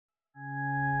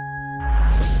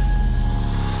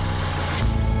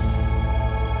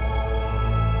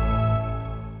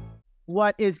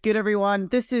What is good, everyone?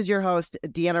 This is your host,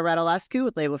 Deanna Radulescu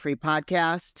with Label Free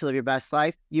Podcast. To live your best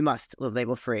life, you must live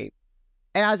label free.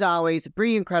 As always,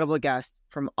 bring incredible guests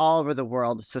from all over the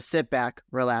world, so sit back,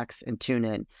 relax, and tune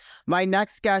in. My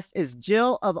next guest is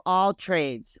Jill of all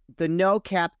trades, the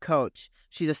no-cap coach.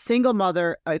 She's a single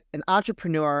mother, an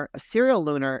entrepreneur, a serial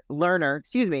learner,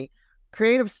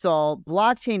 creative soul,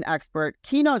 blockchain expert,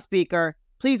 keynote speaker.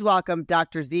 Please welcome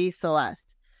Dr. Z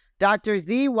Celeste. Dr.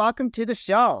 Z, welcome to the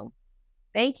show.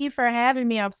 Thank you for having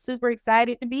me. I'm super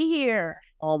excited to be here.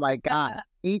 Oh my God,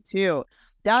 me too.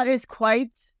 That is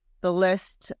quite the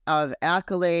list of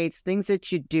accolades, things that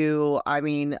you do. I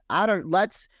mean,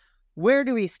 where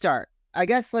do we start? I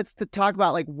guess let's talk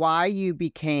about like why you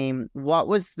became, I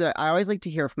always like to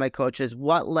hear from my coaches,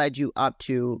 what led you up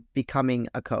to becoming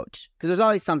a coach? Because there's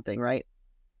always something, right?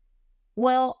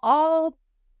 Well,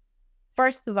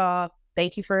 first of all,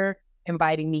 thank you for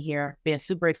inviting me here. Been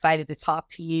super excited to talk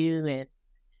to you, and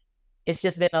it's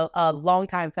just been a long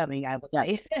time coming, I would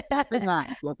say.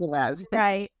 Nice.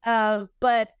 Right.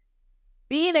 But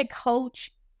being a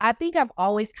coach, I think I've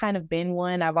always kind of been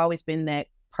one. I've always been that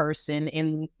person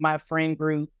in my friend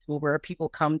group where people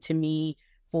come to me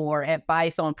for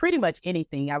advice on pretty much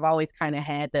anything. I've always kind of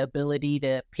had the ability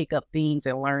to pick up things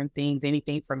and learn things,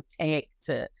 anything from tech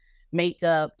to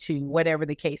makeup to whatever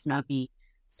the case may be.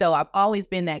 So I've always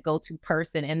been that go-to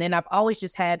person. And then I've always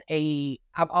just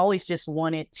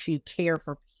wanted to care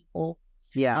for people.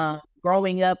 Yeah.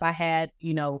 Growing up, I had,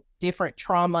 different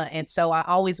trauma. And so I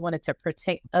always wanted to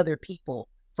protect other people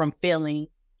from feeling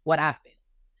what I feel.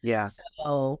 Yeah.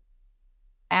 So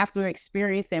after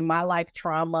experiencing my life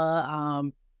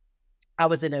trauma, I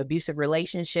was in an abusive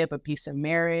relationship, abusive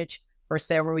marriage for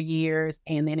several years.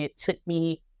 And then it took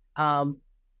me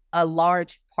a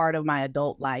large part of my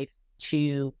adult life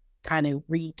to kind of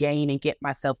regain and get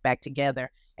myself back together.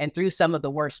 And through some of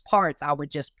the worst parts, I would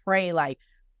just pray like,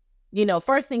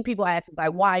 first thing people ask is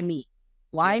like, why me?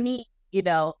 Why me?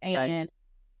 And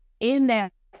in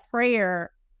that prayer,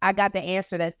 I got the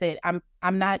answer that said,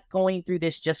 I'm not going through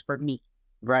this just for me.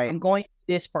 Right. I'm going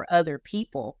through this for other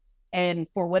people. And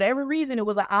for whatever reason, it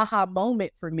was an aha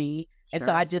moment for me. And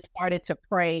so I just started to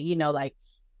pray, like,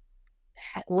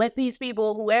 let these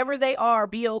people, whoever they are,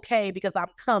 be okay because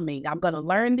I'm coming. I'm going to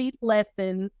learn these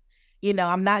lessons.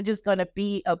 I'm not just going to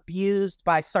be abused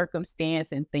by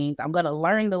circumstance and things. I'm going to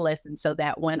learn the lessons so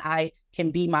that when I can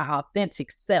be my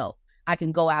authentic self, I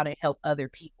can go out and help other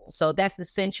people. So that's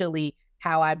essentially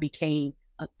how I became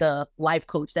the life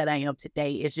coach that I am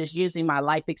today. It's just using my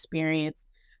life experience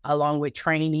along with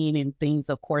training and things,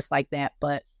 of course, like that.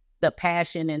 But the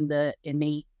passion and the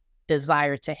innate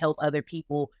desire to help other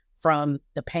people from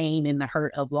the pain and the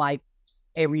hurt of life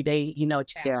every day,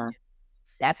 challenges. Yeah.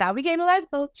 That's how I became a life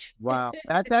coach. Wow.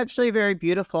 That's actually very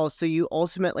beautiful. So you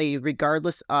ultimately,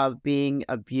 regardless of being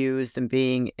abused and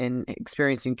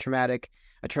experiencing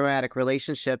a traumatic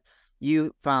relationship,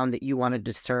 you found that you wanted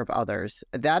to serve others.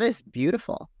 That is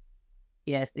beautiful.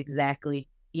 Yes, exactly.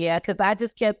 Yeah, because I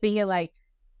just kept thinking like,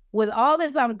 with all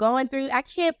this I'm going through, I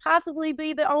can't possibly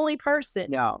be the only person.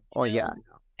 No. Oh, yeah.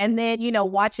 And then,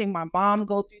 watching my mom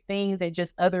go through things and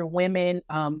just other women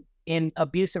in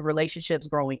abusive relationships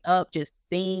growing up, just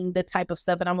seeing the type of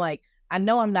stuff. And I'm like, I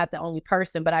know I'm not the only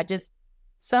person, but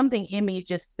something in me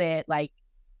just said like,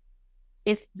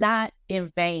 it's not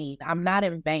in vain. I'm not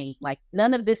in vain. Like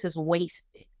none of this is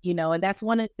wasted, and that's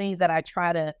one of the things that I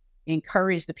try to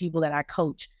encourage the people that I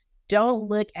coach. Don't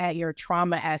look at your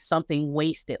trauma as something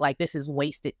wasted. Like this is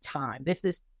wasted time. This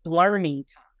is learning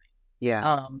time.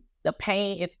 Yeah. The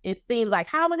pain, it seems like,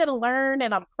 how am I going to learn?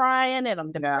 And I'm crying and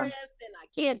I'm depressed and I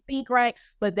can't think right.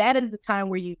 But that is the time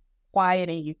where you quiet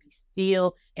and you be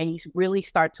still and you really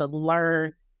start to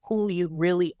learn who you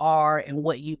really are and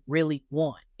what you really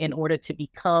want in order to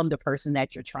become the person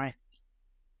that you're trying to be.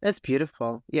 That's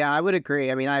beautiful. Yeah, I would agree.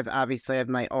 I mean, I've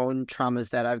my own traumas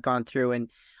that I've gone through,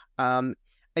 and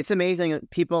it's amazing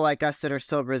people like us that are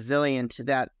so resilient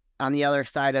that on the other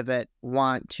side of it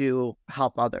want to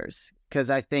help others. Because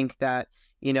I think that,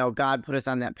 God put us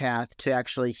on that path to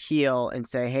actually heal and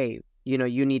say, hey,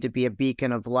 you need to be a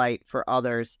beacon of light for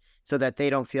others so that they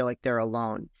don't feel like they're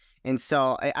alone. And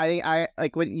so I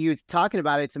like what you're talking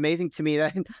about. It's amazing to me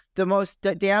that the most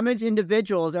damaged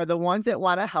individuals are the ones that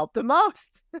want to help the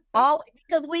most. All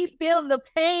because we feel the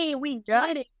pain. We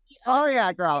get it. Oh,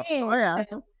 yeah, girl. Oh, yeah.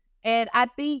 And I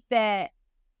think that,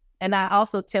 and I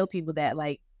also tell people that,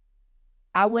 like,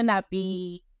 I would not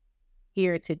be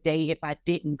here today if I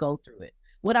didn't go through it.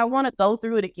 Would I want to go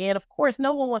through it again? Of course,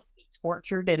 no one wants to be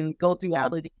tortured and go through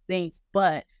all of these things,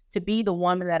 but to be the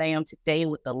woman that I am today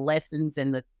with the lessons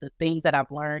and the things that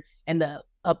I've learned and the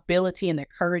ability and the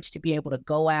courage to be able to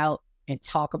go out and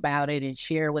talk about it and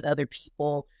share with other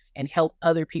people and help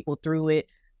other people through it.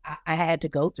 I had to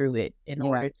go through it in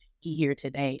order to be here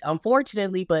today,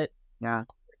 unfortunately, but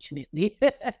fortunately.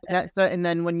 And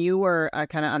then when you were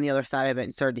kind of on the other side of it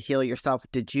and started to heal yourself,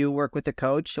 did you work with a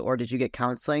coach or did you get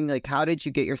counseling? Like, how did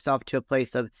you get yourself to a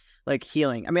place of like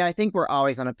healing? I mean, I think we're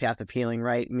always on a path of healing,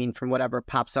 right? I mean, from whatever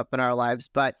pops up in our lives,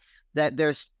 but that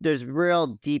there's real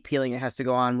deep healing that has to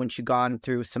go on once you've gone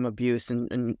through some abuse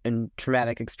and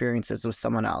traumatic experiences with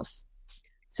someone else.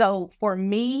 So for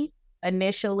me,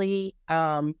 initially,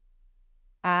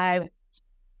 I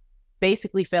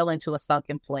basically fell into a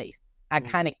sunken place. I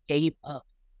kind of gave up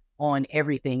on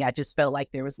everything. I just felt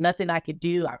like there was nothing I could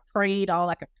do. I prayed all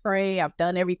I could pray. I've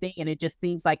done everything, and it just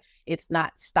seems like it's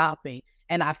not stopping.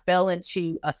 And I fell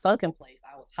into a sunken place.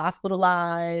 I was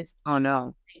hospitalized. Oh,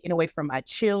 no. Taken away from my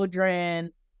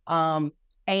children.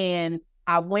 And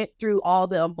I went through all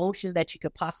the emotions that you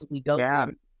could possibly go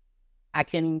through. I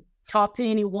can talk to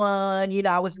anyone. You know,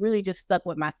 I was really just stuck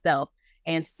with myself.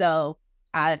 And so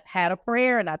I had a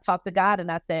prayer and I talked to God and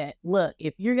I said, look,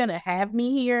 if you're going to have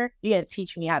me here, you got to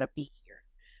teach me how to be here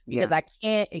because I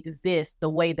can't exist the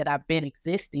way that I've been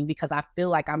existing because I feel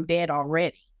like I'm dead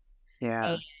already.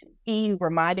 Yeah. And he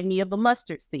reminded me of a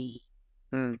mustard seed.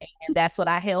 And that's what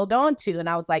I held on to. And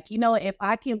I was like, you know, if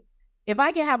I can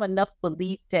have enough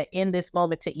belief to in this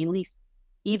moment to at least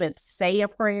even say a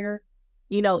prayer,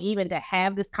 you know, even to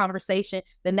have this conversation,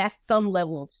 then that's some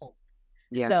level of hope.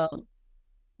 Yeah. So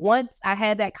once I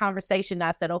had that conversation,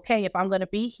 I said, okay, if I'm going to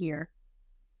be here,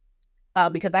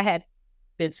 because I had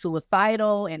been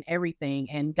suicidal and everything.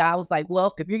 And God was like,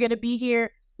 well, if you're going to be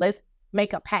here, let's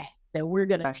make a pact that we're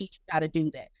going to teach you how to do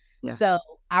that. Yeah. So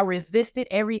I resisted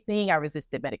everything. I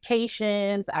resisted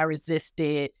medications. I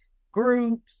resisted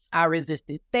groups. I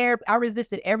resisted therapy. I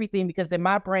resisted everything because in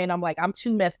my brain, I'm like, I'm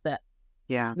too messed up.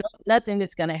 Yeah. Nothing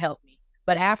that's going to help me.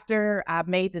 But after I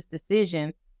made this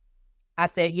decision, I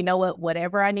said, you know what,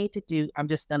 whatever I need to do, I'm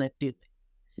just going to do it.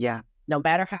 Yeah. No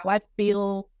matter how I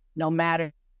feel, no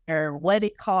matter what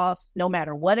it costs, no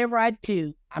matter whatever I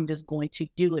do, I'm just going to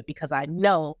do it because I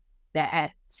know that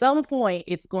at some point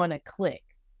it's going to click.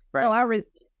 Right. So I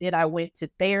resisted. I went to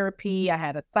therapy. I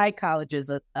had a psychologist,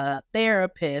 a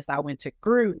therapist. I went to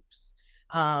groups.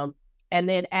 And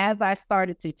then as I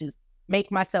started to just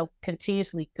make myself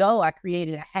continuously go, I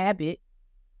created a habit.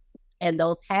 And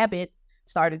those habits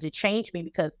started to change me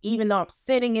because even though I'm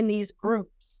sitting in these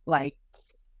groups, like,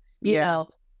 you know,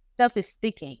 stuff is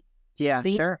sticking. Yeah,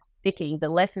 sure. Sticking. The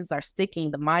lessons are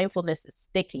sticking. The mindfulness is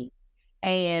sticking.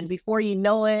 And before you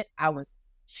know it, I was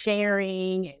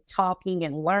sharing and talking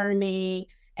and learning.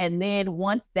 And then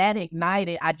once that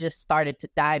ignited, I just started to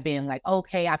dive in like,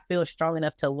 okay, I feel strong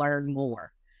enough to learn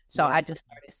more. So I just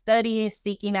started studying,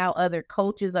 seeking out other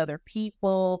coaches, other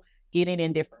people, getting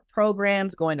in different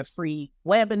programs, going to free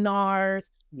webinars,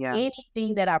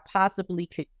 anything that I possibly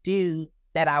could do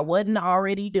that I wasn't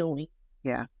already doing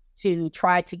to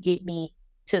try to get me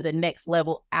to the next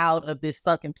level out of this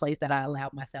sunken place that I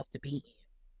allowed myself to be in.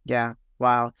 Yeah.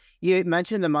 Wow. You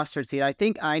mentioned the mustard seed. I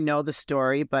think I know the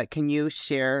story, but can you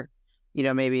share, you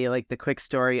know, maybe like the quick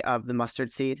story of the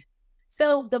mustard seed?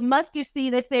 So the mustard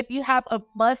seed, they say if you have a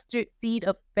mustard seed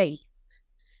of faith.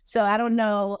 So I don't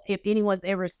know if anyone's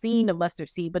ever seen a mustard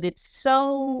seed, but it's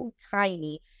so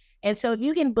tiny. And so if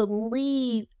you can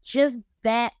believe just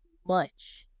that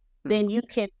much, then you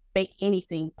can make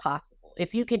anything possible.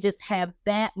 If you can just have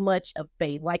that much of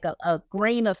faith, like a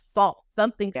grain of salt,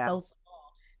 something so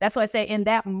small. That's why I say in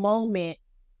that moment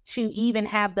to even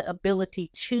have the ability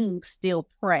to still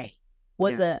pray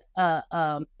was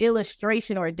a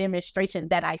illustration or a demonstration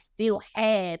that I still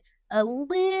had a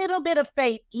little bit of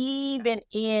faith, even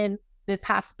in this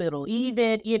hospital,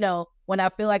 even, you know, when I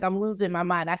feel like I'm losing my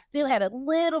mind, I still had a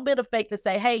little bit of faith to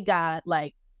say, hey, God,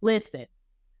 like, listen,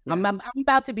 I'm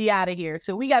about to be out of here.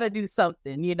 So we got to do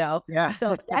something, you know? Yeah.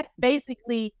 So that's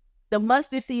basically the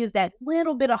mustard seed is that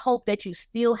little bit of hope that you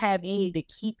still have in you to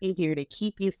keep you here, to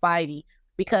keep you fighting.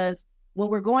 Because when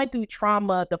we're going through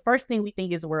trauma, the first thing we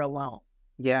think is we're alone.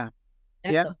 Yeah.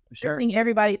 That's the first thing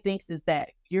everybody thinks is that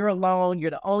you're alone.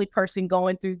 You're the only person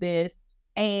going through this.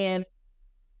 And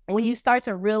when you start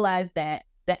to realize that,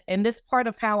 and this part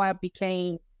of how I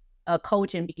became a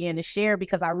coach and began to share,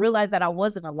 because I realized that I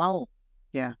wasn't alone.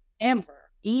 Yeah. Ever.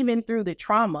 Even through the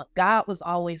trauma, God was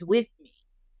always with me.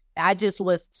 I just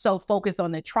was so focused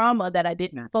on the trauma that I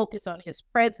didn't focus on his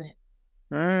presence,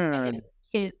 and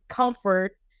his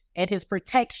comfort and his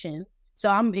protection. So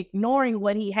I'm ignoring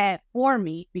what he had for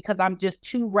me because I'm just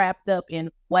too wrapped up in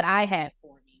what I had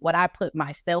for me, what I put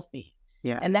myself in.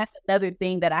 Yeah. And that's another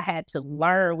thing that I had to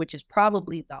learn, which is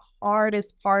probably the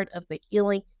hardest part of the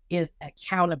healing, is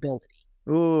accountability.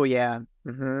 Ooh, yeah.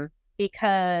 Mm-hmm.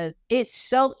 Because it's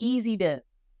so easy to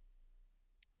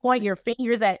point your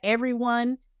fingers at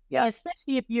everyone, Yeah.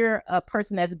 especially if you're a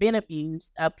person that's been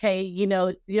abused. Okay.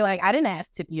 You're like, I didn't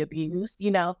ask to be abused,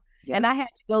 Yeah. and I had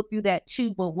to go through that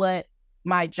too. But what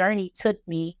my journey took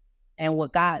me and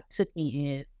what God took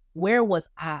me is, where was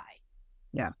I?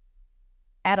 Yeah.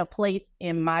 At a place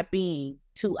in my being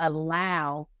to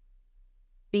allow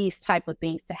these type of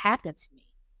things to happen to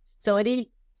me.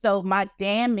 So my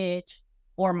damage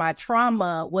or my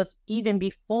trauma was even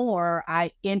before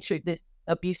I entered this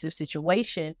abusive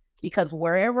situation, because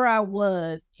wherever I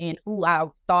was and who I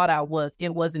thought I was,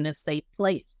 it wasn't a safe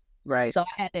place. Right. So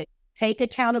I had to take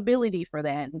accountability for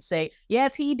that and say,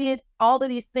 yes, he did all of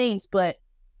these things, but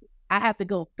I have to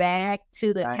go back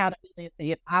to the accountability and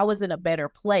say, if I was in a better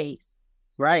place,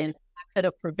 right, and I could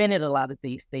have prevented a lot of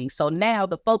these things. So now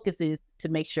the focus is to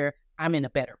make sure I'm in a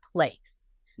better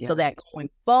place, so that going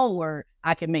forward,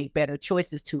 I can make better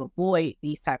choices to avoid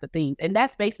these type of things. And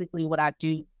that's basically what I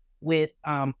do with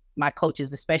my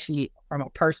coaches, especially from a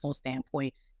personal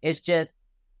standpoint, is just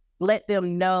let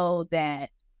them know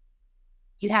that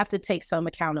you have to take some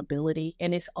accountability,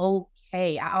 and it's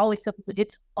okay. I always tell people,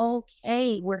 it's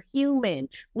okay. We're human.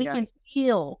 We can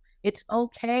feel. It's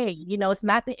okay. It's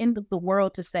not the end of the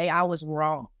world to say I was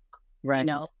wrong. Right.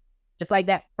 It's like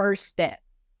that first step.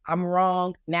 I'm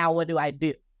wrong. Now what do I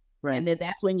do? Right. And then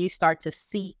that's when you start to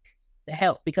seek the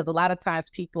help, because a lot of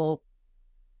times people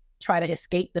try to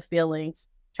escape the feelings,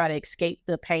 try to escape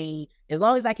the pain. As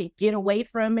long as I can get away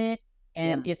from it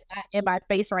and it's not in my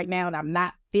face right now and I'm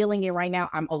not feeling it right now,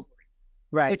 I'm over it.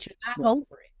 Right. But you're not over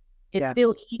it. It's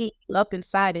still eating you up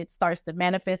inside. It starts to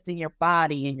manifest in your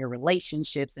body and your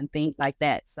relationships and things like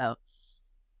that. So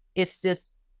it's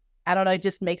just, I don't know, it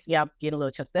just makes me, I'm getting a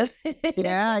little choked up.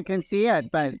 Yeah, I can see it,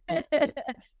 but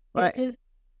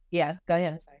yeah, go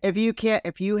ahead. I'm sorry.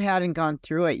 If you hadn't gone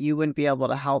through it, you wouldn't be able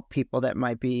to help people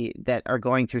that are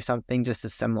going through something just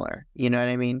as similar. You know what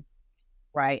I mean?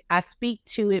 Right. I speak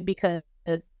to it because,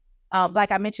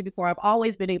 like I mentioned before, I've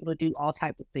always been able to do all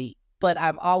types of things, but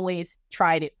I've always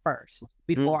tried it first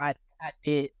before I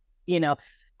did.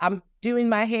 I'm doing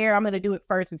my hair. I'm going to do it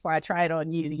first before I try it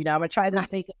on you. I'm going to try this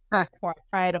makeup before I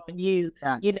try it on you.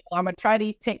 I'm going to try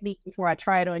these techniques before I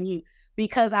try it on you,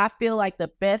 because I feel like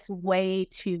the best way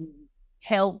to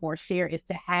help or share is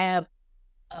to have,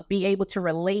 be able to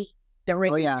relate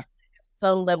directly to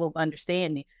some level of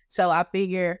understanding. So I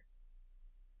figure,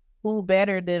 who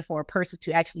better than for a person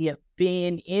to actually have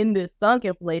been in the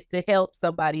sunken place to help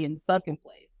somebody in the sunken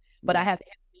place? But I have to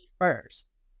have me first.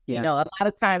 A lot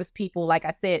of times people, like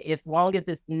I said, as long as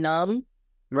it's numb,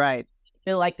 right,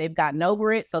 feel like they've gotten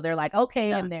over it. So they're like,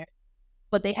 okay, I'm there.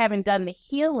 But they haven't done the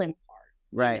healing part.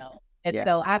 Right. And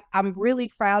so I'm really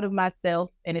proud of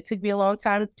myself. And it took me a long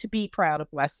time to be proud of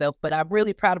myself, but I'm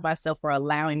really proud of myself for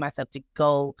allowing myself to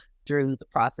go through the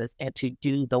process and to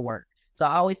do the work. So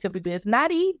I always tell people, it's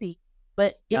not easy,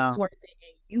 but it's worth it.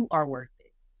 And you are worth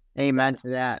it. Amen to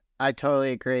that. I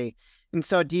totally agree. And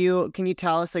so can you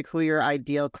tell us like who your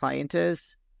ideal client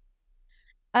is?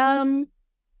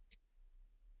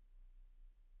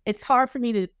 It's hard for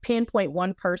me to pinpoint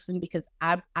one person, because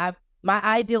my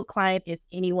ideal client is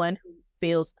anyone who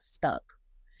feels stuck.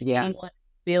 Yeah. Anyone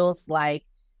who feels like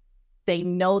they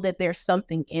know that there's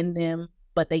something in them,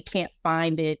 but they can't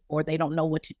find it, or they don't know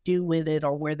what to do with it,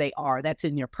 or where they are. That's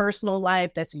in your personal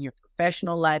life. That's in your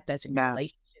professional life. That's in your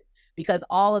relationships, because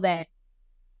all of that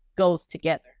goes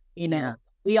together.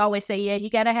 We always say, you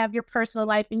got to have your personal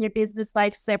life and your business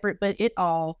life separate, but it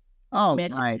all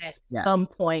at some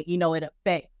point, it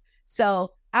affects.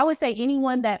 So I would say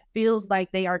anyone that feels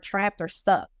like they are trapped or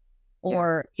stuck,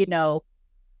 or,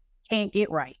 can't get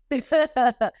right,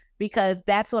 because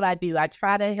that's what I do. I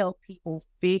try to help people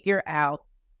figure out,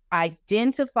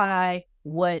 identify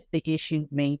what the issue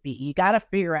may be. You got to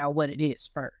figure out what it is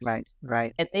first.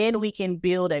 Right. And then we can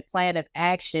build a plan of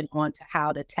action onto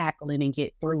how to tackle it and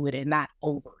get through it and not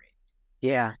over it.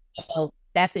 Yeah. So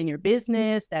that's in your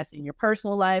business, that's in your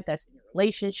personal life, that's in your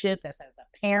relationship, that's as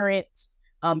a parent.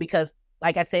 Because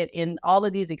like I said, in all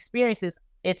of these experiences,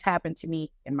 it's happened to me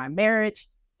in my marriage,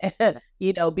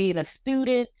 being a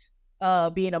student,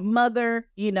 being a mother,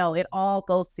 it all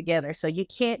goes together. So you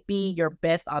can't be your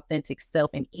best authentic self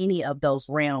in any of those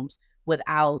realms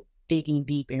without digging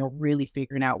deep and really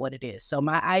figuring out what it is. So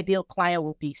my ideal client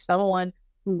will be someone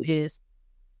who is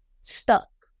stuck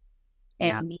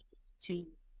and needs to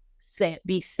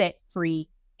be set free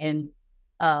and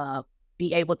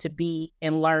be able to be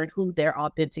and learn who their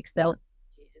authentic self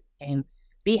is, and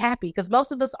be happy, because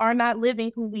most of us are not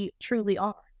living who we truly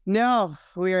are. No,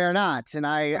 we are not. And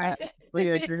I Right.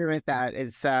 completely agree with that.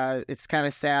 It's kind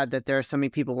of sad that there are so many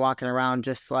people walking around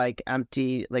just like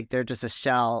empty, like they're just a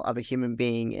shell of a human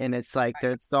being. And it's like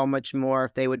there's so much more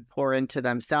if they would pour into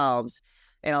themselves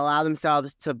and allow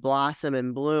themselves to blossom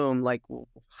and bloom. Like,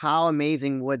 how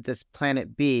amazing would this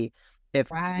planet be if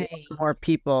Right. more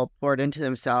people poured into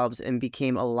themselves and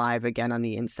became alive again on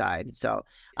the inside? So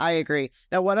I agree.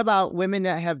 Now, what about women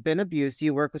that have been abused? Do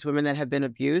you work with women that have been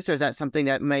abused, or is that something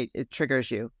that it triggers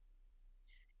you?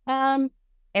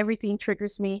 Everything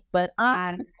triggers me, but Uh,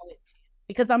 I know it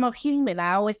because I'm a human.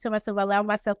 I always tell myself, allow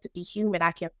myself to be human.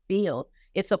 I can feel.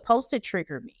 It's supposed to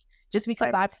trigger me. Just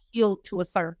because Right. I've healed to a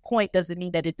certain point doesn't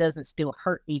mean that it doesn't still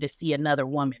hurt me to see another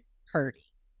woman hurting.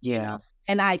 Yeah.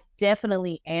 And I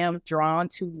definitely am drawn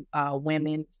to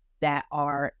women that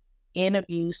are in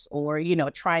abuse or,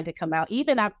 trying to come out.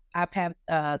 Even I've had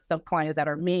some clients that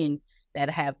are men that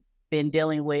have been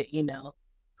dealing with,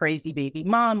 crazy baby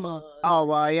mama. Oh,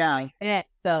 well, yeah. That.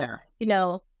 So,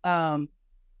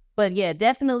 but yeah,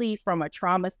 definitely from a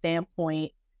trauma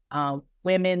standpoint,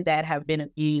 women that have been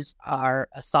abused are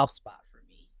a soft spot for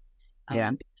me.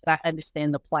 Yeah. Because I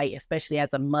understand the plight, especially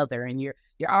as a mother, and you're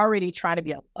already trying to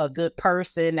be a good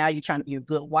person. Now you're trying to be a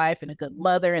good wife and a good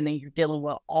mother, and then you're dealing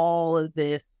with all of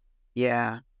this,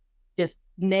 just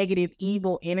negative,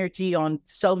 evil energy on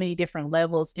so many different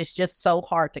levels. It's just so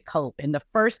hard to cope. And the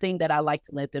first thing that I like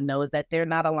to let them know is that they're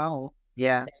not alone.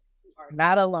 Yeah. We are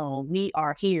not alone. We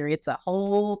are here. It's a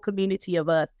whole community of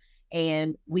us,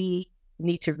 and we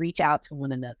need to reach out to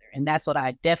one another. And that's what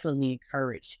I definitely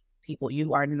encourage people.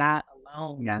 You are not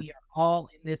alone. Yeah. We are all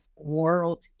in this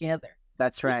world together.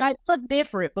 That's right. It might look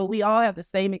different, but we all have the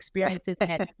same experiences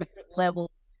at different levels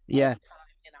of time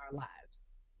in our lives.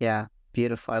 Yeah.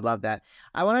 Beautiful. I love that.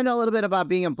 I want to know a little bit about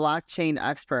being a blockchain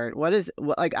expert.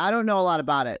 I don't know a lot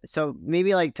about it. So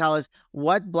maybe tell us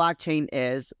what blockchain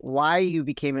is, why you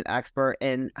became an expert,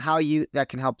 and how that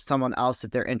can help someone else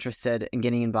if they're interested in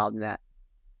getting involved in that.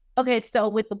 Okay. So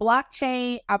with the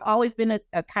blockchain, I've always been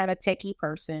a kind of techie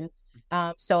person.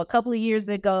 So a couple of years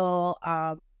ago,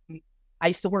 I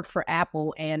used to work for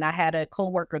Apple, and I had a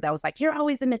coworker that was like, "You're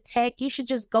always in the tech. You should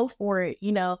just go for it."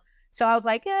 So I was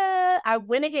like, I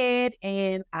went ahead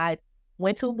and I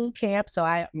went to a boot camp. So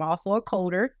I'm also a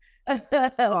coder.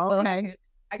 So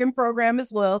I can program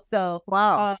as well. So,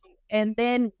 wow. And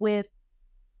then with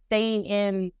staying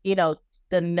in,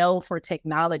 the know for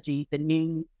technology, the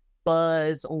new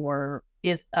buzz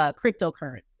is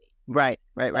cryptocurrency. Right.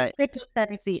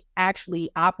 Cryptocurrency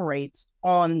actually operates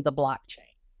on the blockchain.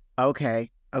 Okay.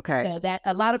 So that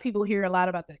a lot of people hear a lot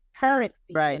about the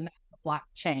currency, right, and not the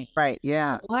blockchain. Right.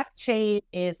 Yeah. The blockchain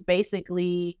is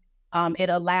basically it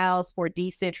allows for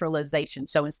decentralization.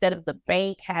 So instead of the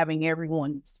bank having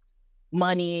everyone's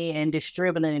money and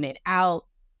distributing it out,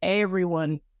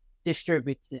 everyone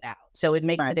distributes it out. So it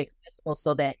makes it accessible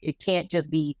so that it can't just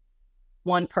be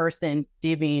one person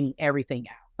divvying everything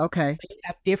out. Okay. But you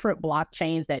have different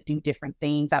blockchains that do different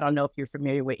things. I don't know if you're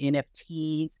familiar with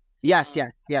NFTs. Yes, I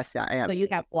am. So you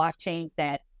have blockchains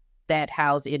that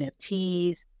house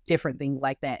NFTs, different things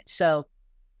like that. So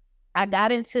I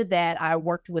got into that. I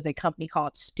worked with a company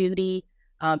called Studi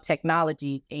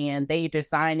Technologies, and they're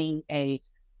designing a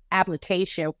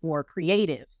application for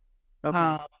creatives.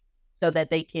 Okay. So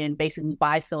that they can basically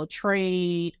buy, sell,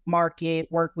 trade,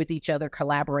 market, work with each other,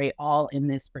 collaborate, all in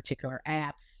this particular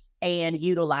app, and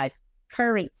utilize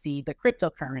currency, the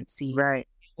cryptocurrency, right,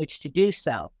 which to do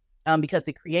so. Because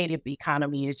the creative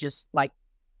economy is just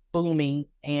booming,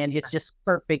 and it's just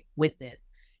perfect with this.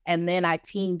 And then I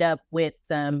teamed up with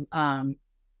some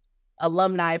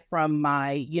alumni from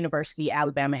my University,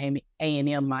 Alabama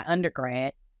A&M, my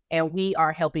undergrad, and we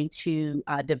are helping to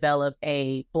develop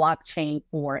a blockchain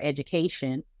for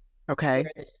education. Okay.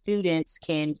 Where the students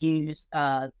can use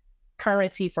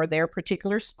currency for their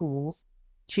particular schools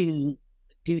to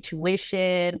do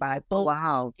tuition, buy books,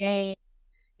 wow, games.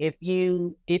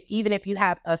 Even if you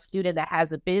have a student that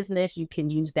has a business, you can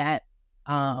use that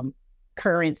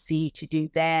currency to do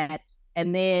that.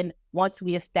 And then once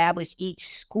we establish each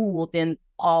school, then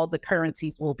all the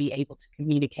currencies will be able to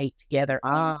communicate together.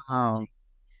 Oh.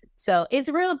 So it's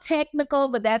real technical,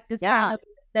 but that's just kind of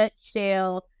a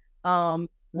nutshell.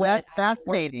 That's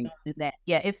fascinating. That.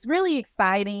 Yeah, it's really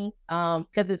exciting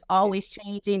because it's always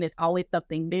changing. It's always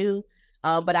something new.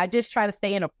 But I just try to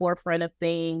stay in the forefront of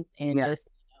things and just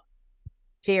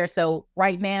share. So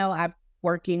right now I'm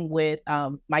working with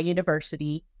my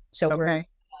university. So we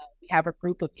have a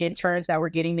group of interns that we're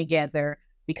getting together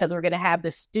because we're going to have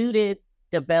the students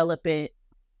develop it,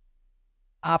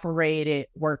 operate it,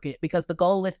 work it, because the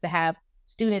goal is to have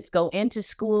students go into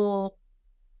school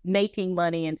making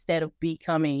money instead of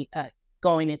becoming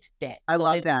going into debt. I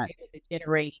love that.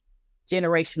 Generate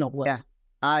generational wealth. Yeah,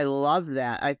 I love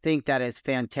that. I think that is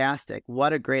fantastic.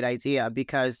 What a great idea,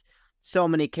 because so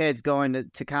many kids go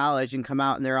into college and come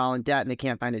out and they're all in debt and they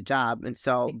can't find a job. And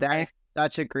so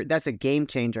that's a game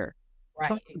changer.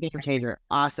 Right. Game changer.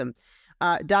 Awesome.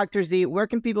 Dr. Z, where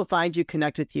can people find you,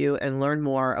 connect with you, and learn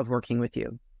more of working with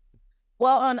you?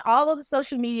 Well, on all of the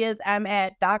social medias, I'm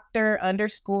at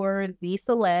Dr._Z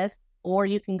Celeste, or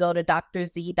you can go to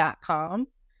drzee.com.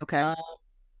 Okay.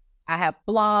 I have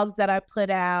blogs that I put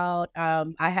out.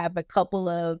 I have a couple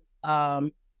of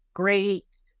great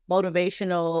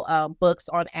motivational books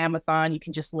on Amazon. You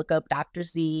can just look up Dr.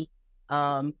 Z.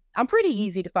 I'm pretty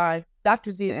easy to find.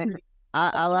 Dr. Z is pretty.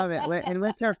 I love it. And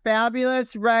with her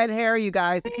fabulous red hair, you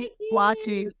guys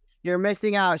watching, you're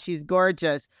missing out. She's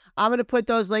gorgeous. I'm going to put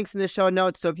those links in the show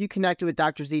notes. So if you connected with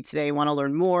Dr. Z today, want to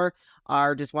learn more,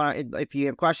 or just if you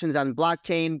have questions on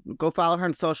blockchain, go follow her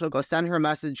on social, go send her a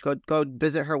message, go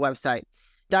visit her website.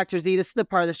 Dr. Z, this is the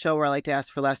part of the show where I like to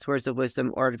ask for last words of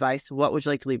wisdom or advice. What would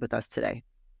you like to leave with us today?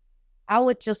 I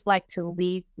would just like to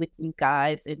leave with you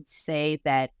guys and say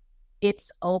that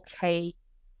it's okay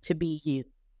to be you.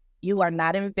 You are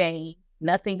not in vain.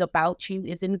 Nothing about you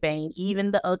is in vain.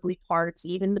 Even the ugly parts,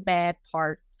 even the bad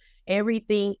parts,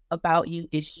 everything about you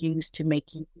is used to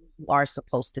make you who you are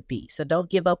supposed to be. So don't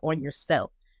give up on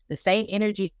yourself. The same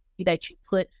energy that you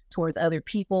put towards other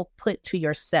people, put to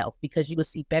yourself, because you will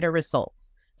see better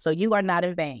results. So you are not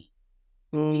in vain.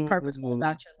 Be purposeful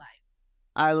about your life.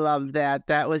 I love that.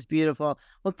 That was beautiful.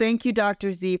 Well, thank you,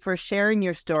 Dr. Z, for sharing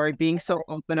your story, being so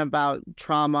open about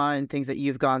trauma and things that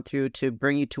you've gone through to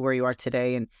bring you to where you are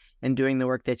today, and doing the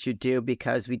work that you do,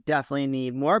 because we definitely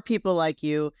need more people like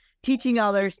you teaching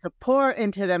others to pour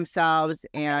into themselves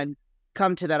and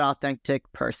come to that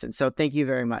authentic person. So thank you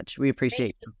very much. We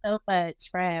appreciate you so much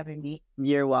for having me.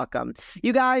 You're welcome.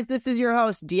 You guys, this is your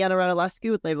host, Deanna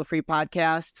Radulescu with Label Free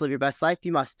Podcast. To live your best life,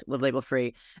 you must live label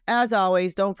free. As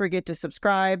always, don't forget to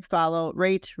subscribe, follow,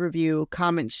 rate, review,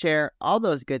 comment, share, all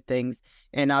those good things.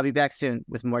 And I'll be back soon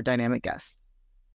with more dynamic guests.